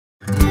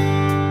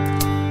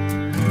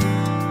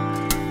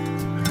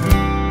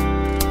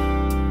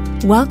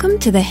Welcome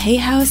to the Hay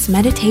House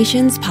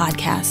Meditations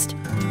podcast,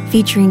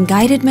 featuring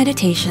guided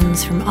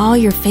meditations from all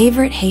your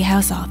favorite Hay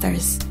House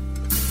authors.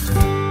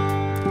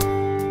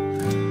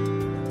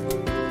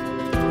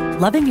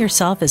 Loving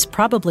yourself is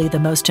probably the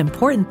most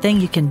important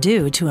thing you can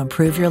do to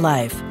improve your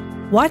life.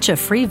 Watch a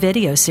free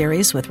video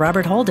series with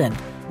Robert Holden,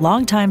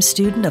 longtime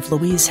student of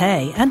Louise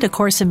Hay and A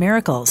Course in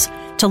Miracles,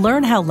 to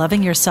learn how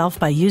loving yourself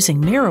by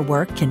using mirror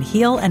work can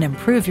heal and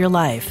improve your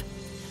life.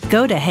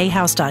 Go to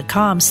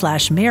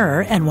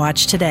hayhouse.com/mirror and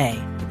watch today.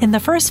 In the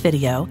first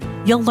video,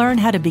 you'll learn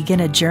how to begin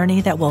a journey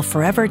that will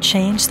forever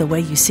change the way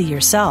you see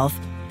yourself,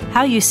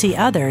 how you see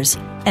others,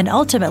 and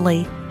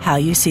ultimately, how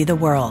you see the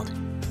world.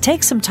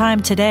 Take some time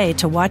today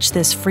to watch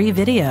this free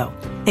video.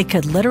 It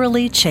could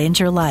literally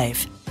change your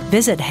life.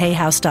 Visit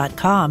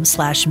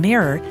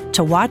hayhouse.com/mirror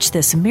to watch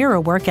this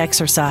mirror work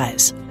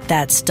exercise.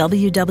 That's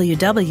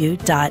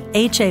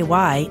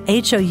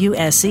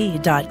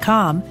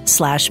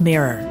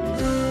www.hayhouse.com/mirror.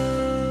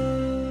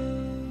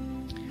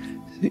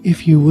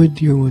 If you would,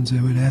 dear ones, I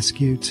would ask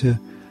you to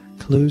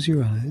close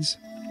your eyes,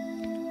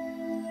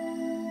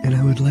 and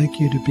I would like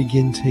you to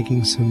begin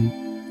taking some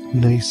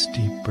nice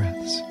deep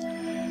breaths.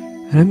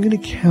 And I'm going to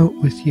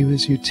count with you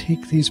as you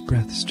take these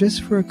breaths,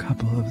 just for a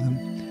couple of them,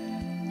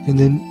 and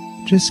then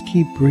just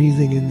keep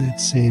breathing in that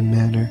same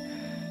manner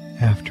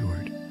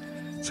afterward.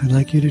 So I'd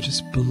like you to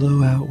just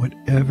blow out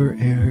whatever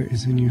air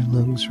is in your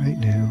lungs right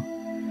now.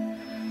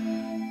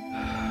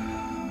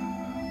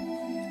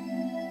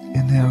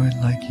 And now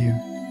I'd like you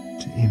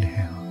to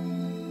inhale.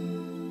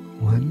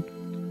 1,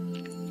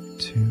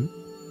 2,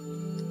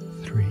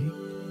 3,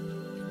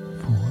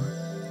 4,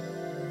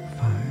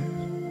 5,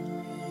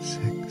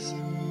 6,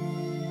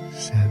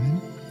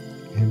 7,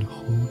 and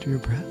hold your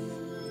breath.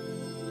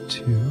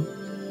 2,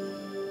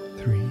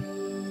 3,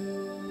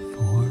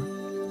 4,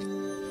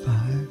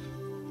 5,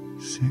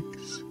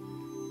 6,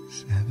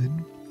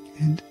 7,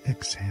 and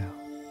exhale.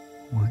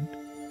 1,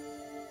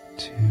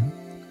 2,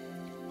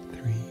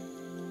 3,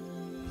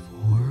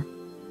 4,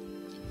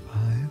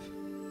 5,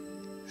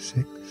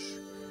 6,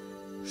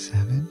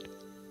 7,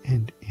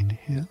 and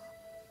inhale.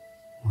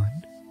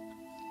 1,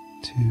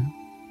 2,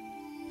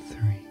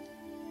 3,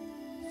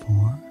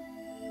 4,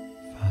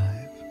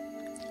 5,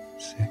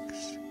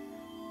 6,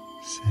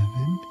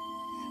 7,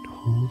 and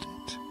hold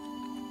it.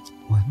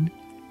 1,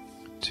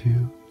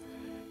 2,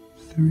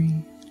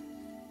 3,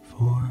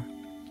 4,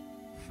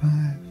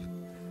 5,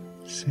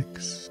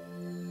 6,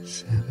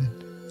 7,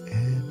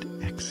 and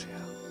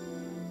exhale.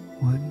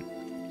 1,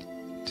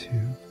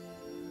 2,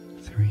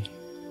 3,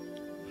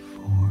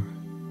 4,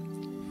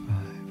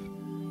 5,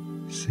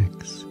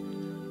 6,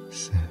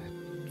 7.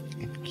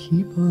 And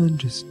keep on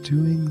just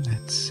doing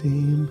that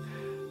same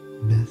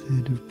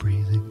method of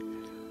breathing,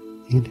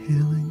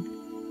 inhaling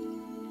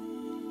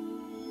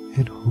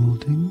and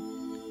holding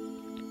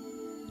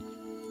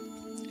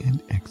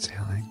and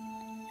exhaling.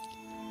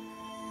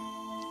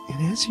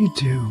 And as you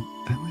do,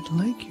 I would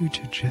like you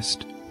to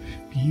just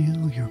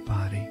feel your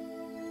body.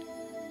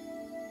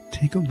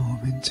 Take a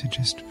moment to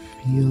just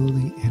feel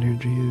the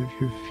energy of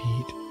your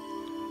feet.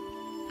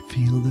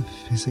 Feel the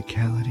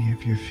physicality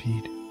of your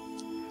feet.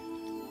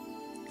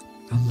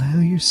 Allow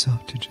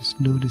yourself to just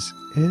notice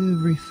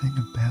everything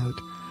about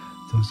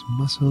those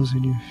muscles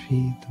in your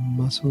feet, the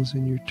muscles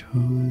in your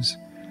toes.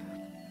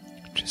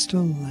 Just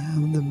allow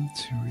them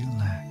to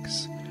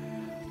relax.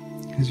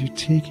 As you're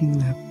taking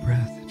that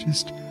breath,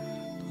 just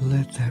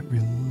let that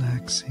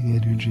relaxing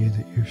energy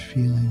that you're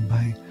feeling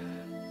by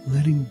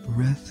letting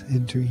breath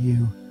enter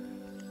you,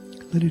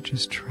 let it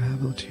just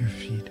travel to your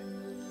feet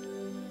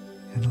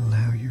and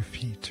allow your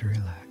feet to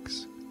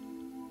relax.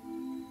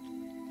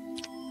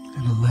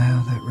 And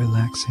allow that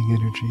relaxing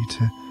energy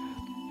to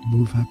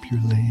move up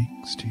your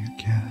legs to your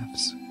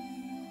calves.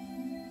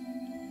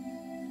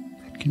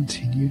 And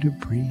continue to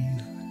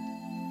breathe.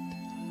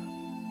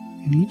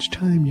 And each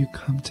time you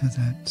come to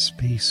that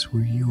space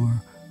where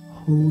you're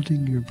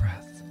holding your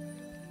breath,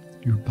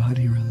 your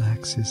body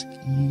relaxes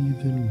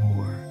even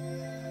more,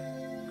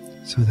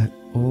 so that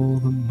all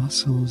the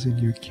muscles in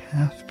your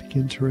calf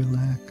begin to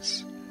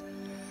relax.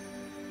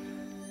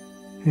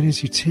 And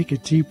as you take a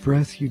deep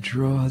breath, you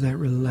draw that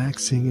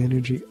relaxing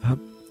energy up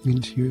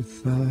into your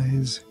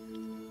thighs.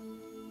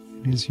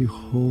 And as you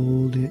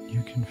hold it,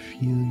 you can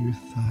feel your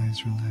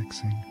thighs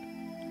relaxing.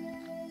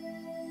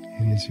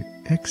 And as you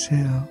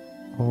exhale,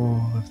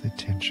 all of the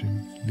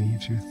tension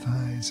leaves your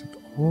thighs and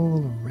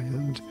all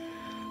around the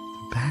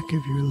back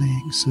of your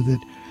legs, so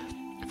that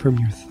from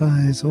your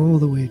thighs all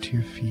the way to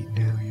your feet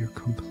now, you're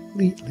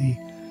completely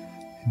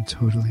and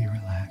totally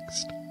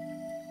relaxed.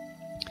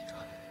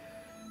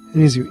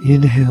 And as you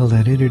inhale,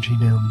 that energy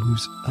now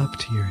moves up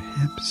to your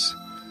hips,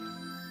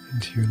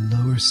 into your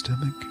lower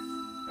stomach.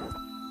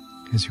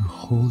 As you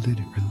hold it,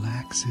 it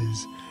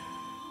relaxes.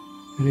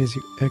 And as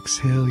you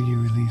exhale,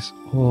 you release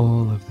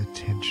all of the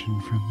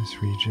tension from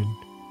this region.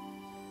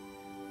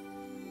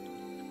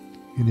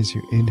 And as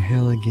you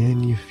inhale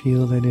again, you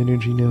feel that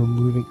energy now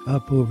moving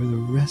up over the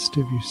rest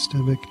of your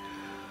stomach,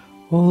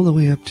 all the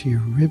way up to your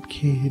rib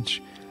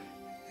cage.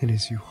 And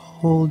as you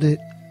hold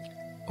it,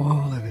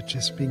 all of it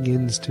just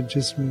begins to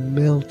just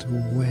melt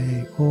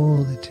away,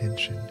 all the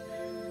tension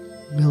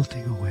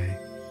melting away.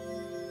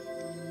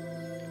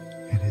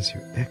 And as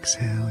you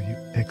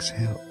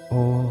exhale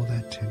all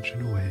that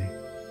tension away.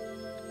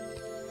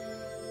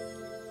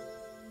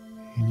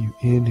 And you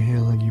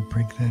inhale and you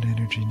bring that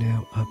energy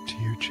now up to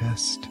your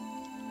chest,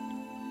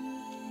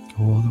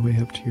 all the way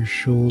up to your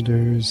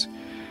shoulders,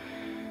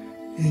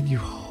 and you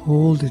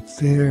hold it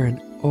there,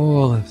 and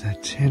all of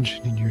that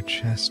tension in your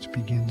chest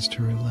begins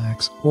to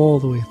relax all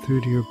the way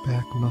through to your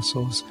back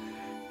muscles.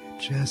 It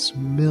just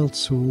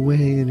melts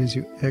away, and as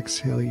you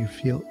exhale, you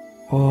feel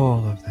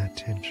all of that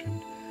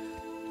tension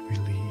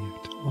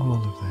relieved, all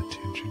of that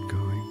tension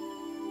going.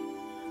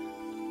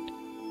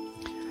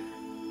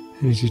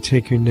 And as you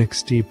take your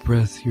next deep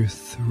breath, your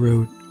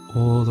throat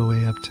all the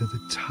way up to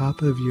the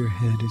top of your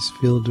head is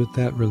filled with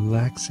that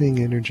relaxing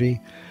energy.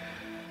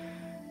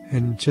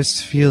 And it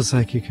just feels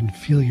like you can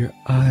feel your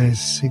eyes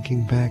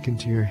sinking back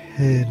into your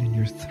head, and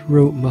your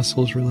throat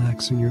muscles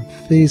relax, and your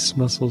face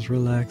muscles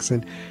relax,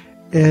 and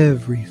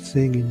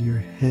everything in your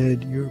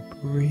head, your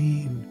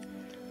brain,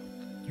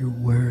 your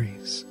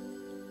worries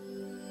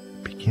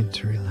begin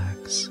to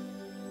relax.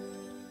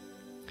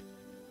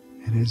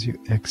 And as you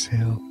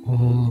exhale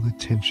all the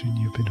tension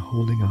you've been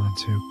holding on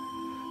to,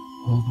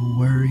 all the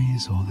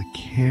worries, all the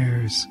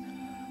cares,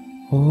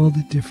 all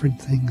the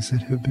different things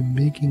that have been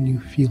making you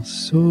feel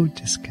so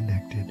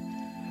disconnected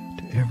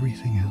to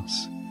everything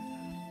else,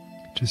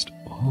 just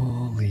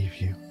all leave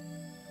you.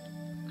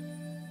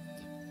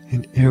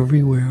 And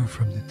everywhere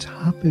from the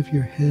top of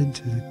your head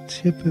to the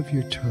tip of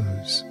your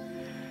toes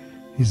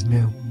is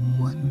now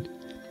one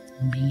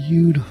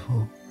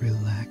beautiful,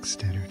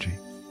 relaxed energy.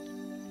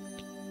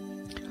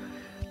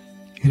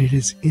 And it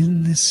is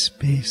in this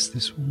space,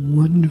 this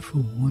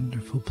wonderful,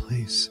 wonderful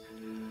place,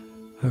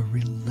 a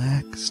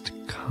relaxed,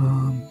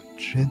 calm,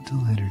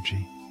 gentle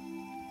energy,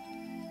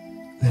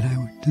 that I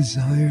would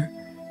desire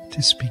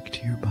to speak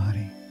to your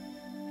body.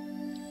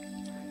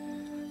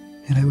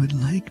 And I would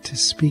like to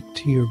speak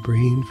to your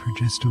brain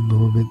for just a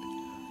moment,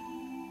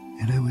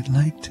 and I would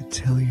like to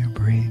tell your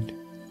brain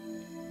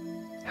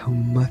how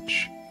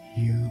much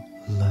you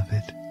love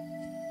it.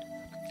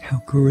 How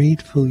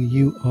grateful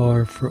you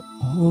are for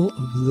all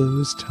of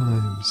those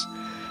times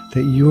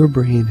that your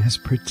brain has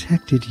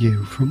protected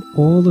you from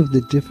all of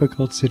the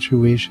difficult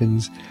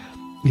situations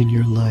in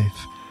your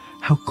life.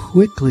 How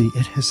quickly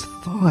it has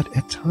thought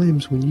at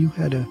times when you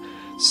had a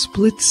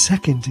split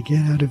second to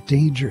get out of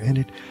danger, and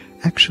it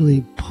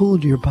actually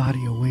pulled your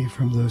body away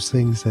from those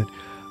things that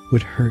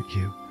would hurt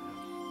you.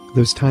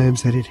 Those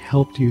times that it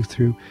helped you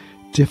through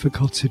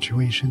difficult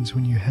situations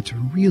when you had to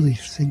really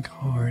think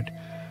hard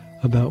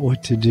about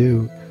what to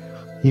do.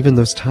 Even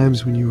those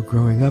times when you were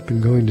growing up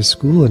and going to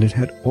school, and it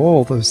had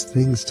all those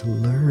things to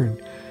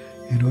learn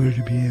in order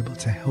to be able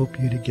to help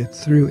you to get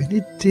through. And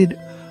it did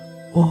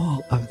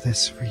all of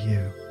this for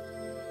you.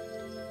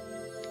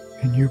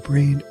 And your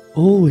brain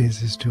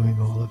always is doing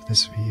all of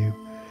this for you.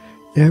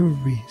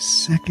 Every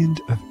second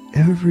of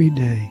every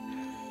day,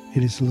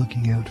 it is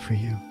looking out for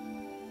you.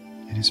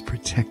 It is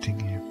protecting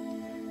you.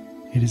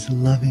 It is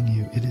loving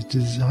you. It is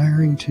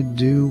desiring to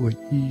do what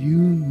you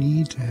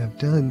need to have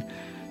done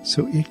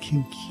so it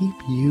can keep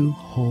you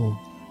whole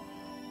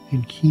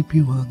and keep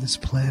you on this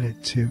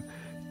planet to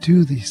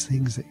do these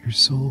things that your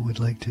soul would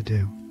like to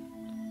do.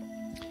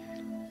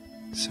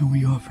 So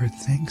we offer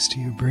thanks to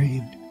your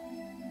brain.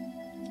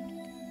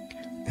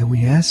 And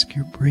we ask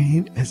your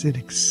brain, as it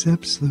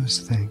accepts those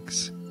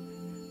thanks,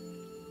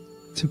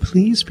 to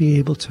please be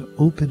able to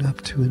open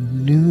up to a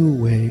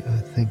new way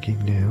of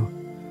thinking now,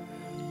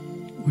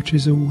 which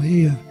is a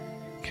way of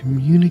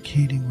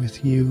communicating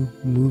with you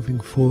moving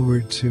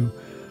forward to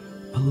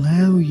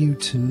allow you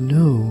to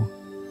know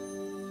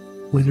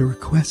when a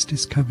request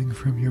is coming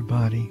from your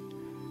body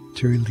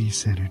to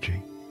release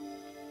energy.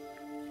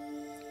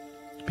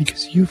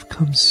 Because you've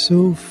come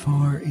so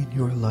far in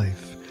your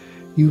life.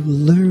 You've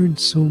learned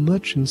so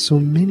much, and so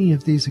many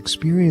of these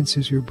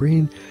experiences your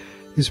brain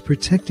is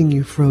protecting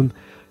you from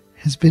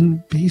has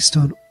been based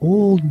on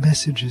old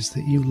messages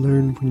that you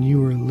learned when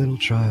you were a little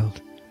child.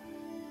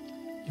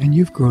 And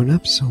you've grown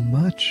up so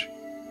much.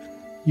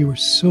 You are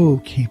so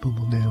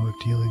capable now of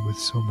dealing with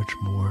so much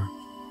more.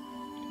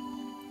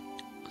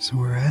 So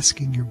we're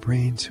asking your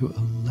brain to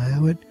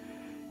allow it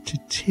to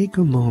take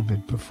a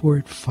moment before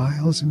it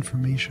files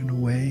information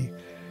away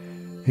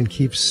and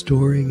keeps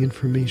storing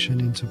information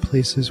into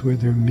places where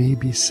there may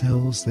be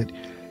cells that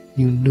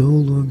you no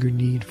longer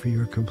need for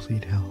your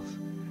complete health.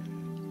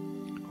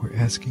 We're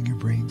asking your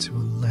brain to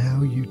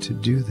allow you to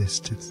do this,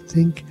 to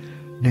think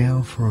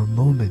now for a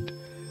moment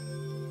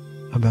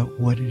about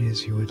what it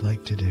is you would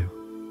like to do,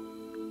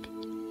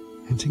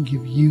 and to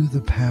give you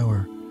the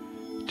power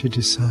to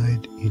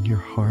decide in your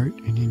heart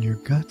and in your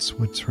guts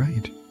what's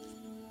right.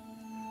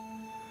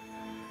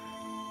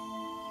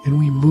 And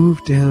we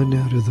move down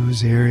now to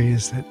those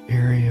areas, that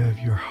area of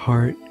your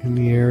heart and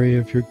the area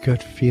of your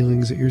gut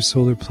feelings at your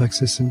solar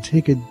plexus, and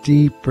take a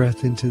deep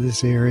breath into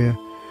this area.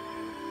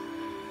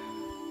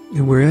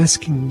 And we're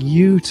asking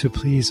you to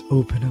please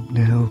open up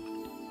now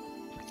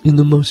in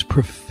the most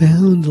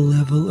profound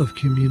level of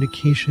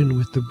communication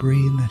with the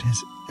brain that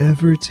has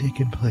ever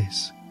taken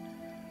place,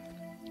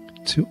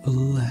 to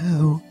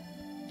allow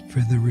for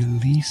the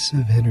release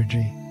of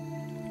energy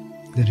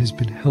that has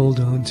been held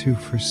on to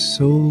for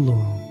so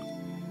long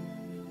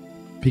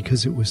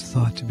because it was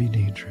thought to be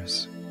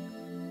dangerous.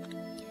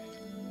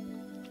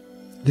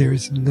 There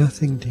is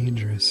nothing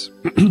dangerous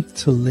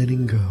to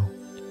letting go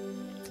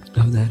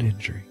of that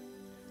injury.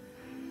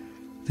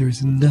 There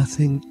is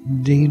nothing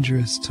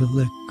dangerous to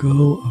let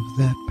go of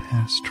that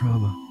past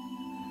trauma.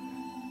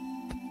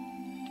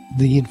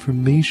 The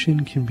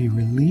information can be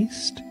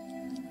released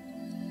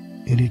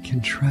and it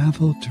can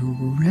travel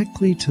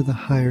directly to the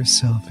higher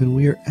self. And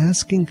we are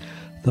asking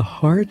the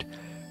heart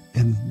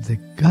and the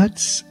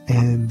guts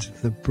and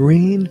the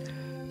brain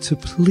to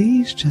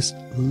please just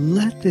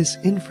let this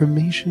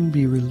information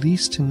be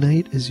released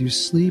tonight as you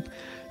sleep,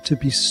 to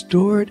be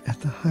stored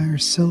at the higher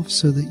self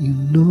so that you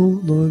no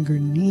longer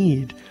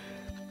need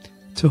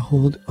to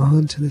hold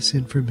on to this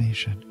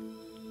information.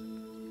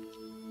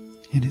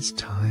 It is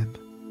time.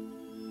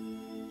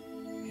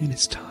 It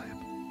is time.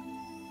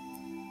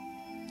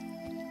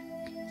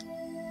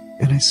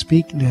 And I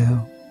speak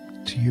now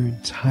to your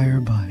entire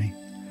body,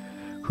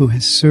 who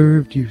has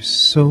served you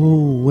so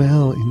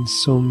well in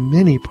so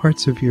many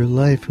parts of your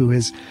life, who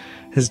has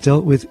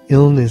dealt with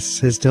illness,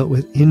 has dealt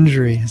with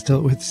injury, has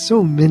dealt with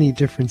so many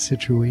different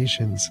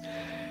situations,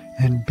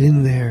 and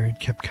been there and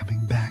kept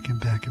coming back and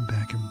back and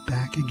back and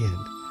back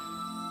again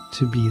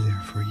to be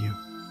there for you.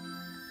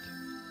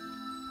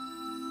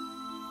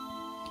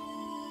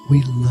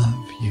 We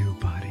love you,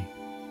 body.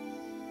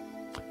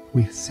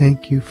 We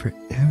thank you for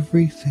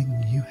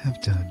everything you have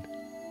done.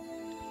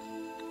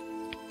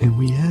 And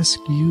we ask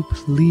you,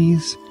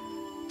 please,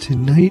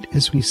 tonight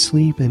as we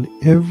sleep and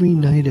every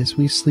night as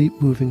we sleep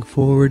moving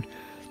forward,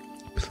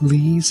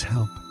 please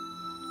help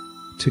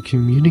to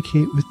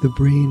communicate with the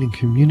brain and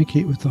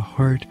communicate with the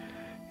heart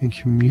and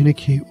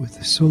communicate with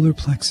the solar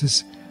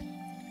plexus,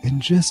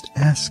 and just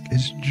ask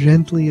as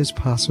gently as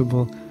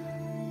possible,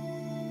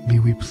 may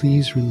we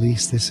please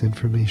release this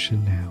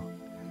information now?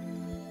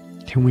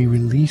 Can we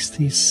release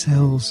these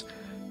cells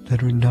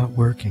that are not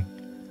working?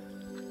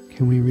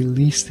 Can we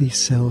release these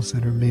cells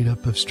that are made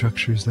up of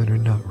structures that are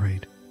not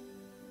right?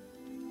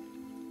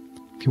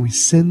 Can we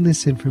send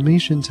this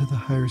information to the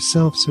higher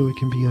self so it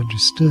can be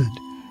understood,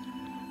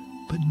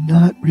 but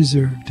not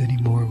reserved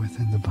anymore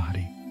within the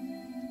body?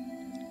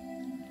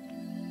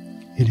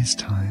 It is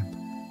time.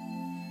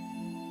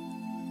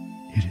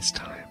 It is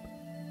time.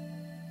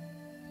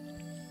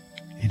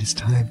 It is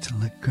time to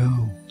let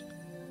go.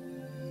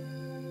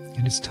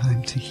 It is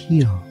time to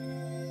heal.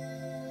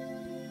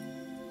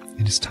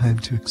 It is time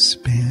to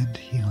expand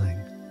healing.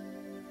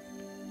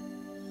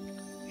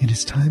 It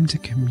is time to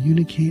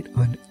communicate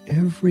on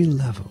every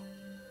level,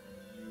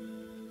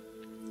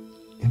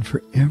 and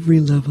for every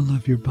level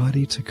of your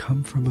body to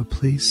come from a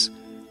place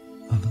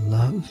of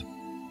love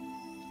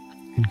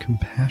and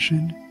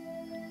compassion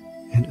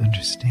and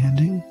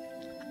understanding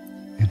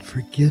and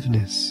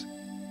forgiveness,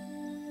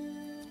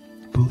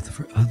 both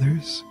for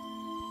others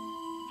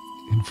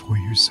and for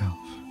yourself.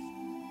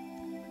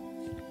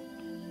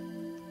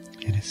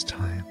 It is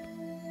time.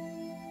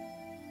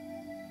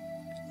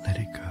 Let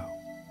it go.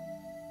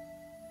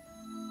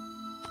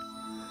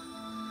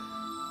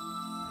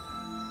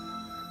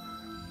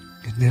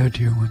 And now,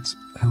 dear ones,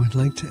 I would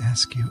like to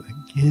ask you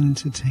again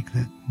to take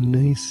that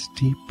nice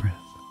deep breath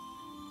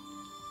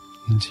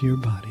into your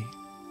body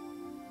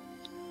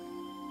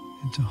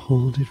and to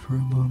hold it for a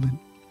moment.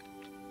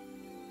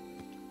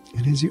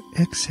 And as you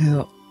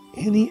exhale,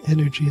 any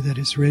energy that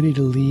is ready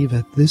to leave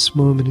at this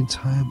moment in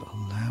time,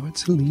 allow it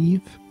to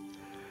leave.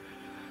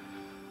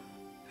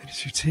 And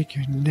as you take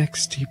your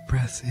next deep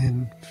breath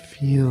in,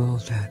 feel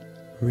that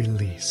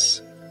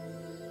release.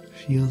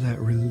 Feel that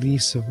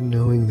release of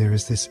knowing there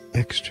is this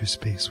extra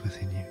space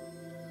within you.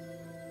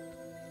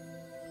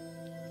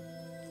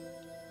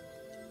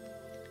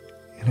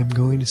 And I'm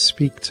going to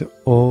speak to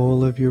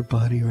all of your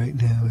body right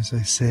now as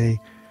I say,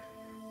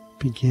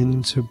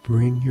 begin to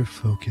bring your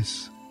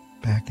focus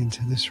back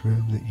into this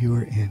room that you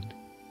are in.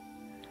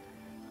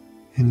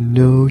 And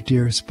know,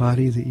 dearest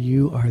body, that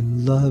you are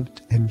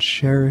loved and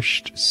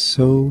cherished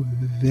so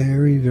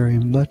very, very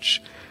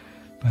much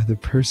by the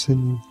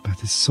person, by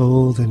the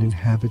soul that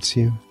inhabits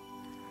you.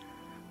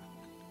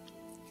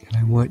 And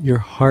I want your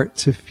heart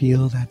to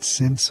feel that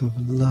sense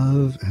of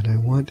love, and I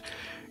want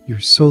your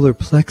solar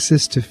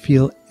plexus to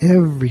feel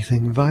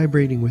everything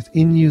vibrating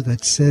within you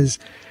that says,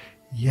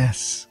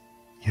 yes,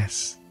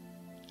 yes,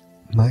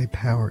 my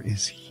power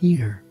is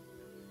here.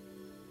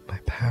 My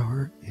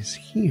power is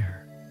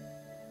here.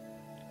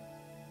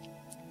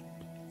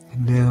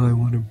 And now I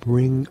want to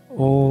bring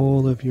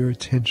all of your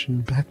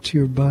attention back to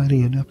your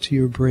body and up to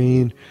your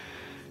brain,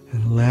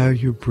 and allow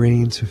your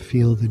brain to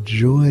feel the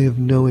joy of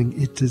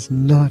knowing it does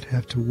not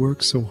have to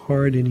work so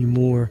hard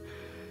anymore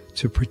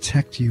to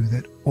protect you,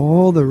 that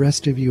all the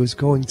rest of you is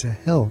going to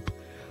help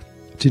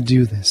to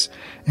do this.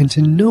 And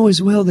to know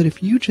as well that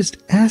if you just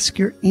ask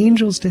your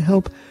angels to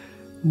help,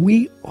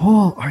 we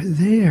all are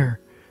there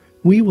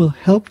we will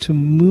help to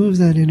move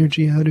that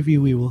energy out of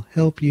you. We will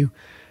help you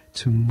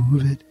to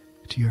move it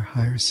to your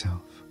higher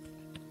self.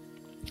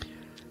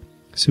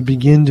 So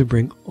begin to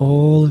bring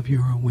all of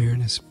your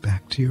awareness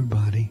back to your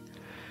body.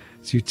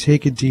 As you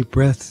take a deep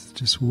breath,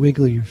 just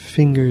wiggle your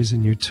fingers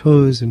and your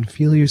toes and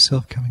feel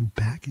yourself coming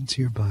back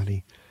into your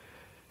body,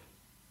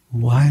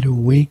 wide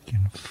awake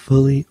and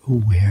fully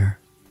aware,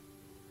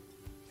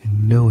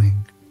 and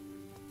knowing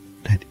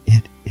that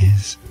it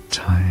is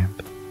time.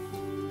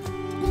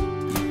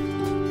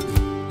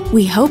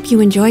 We hope you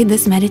enjoyed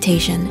this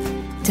meditation.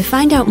 To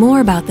find out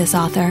more about this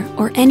author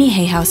or any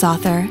Hay House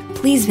author,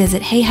 please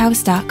visit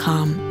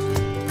hayhouse.com.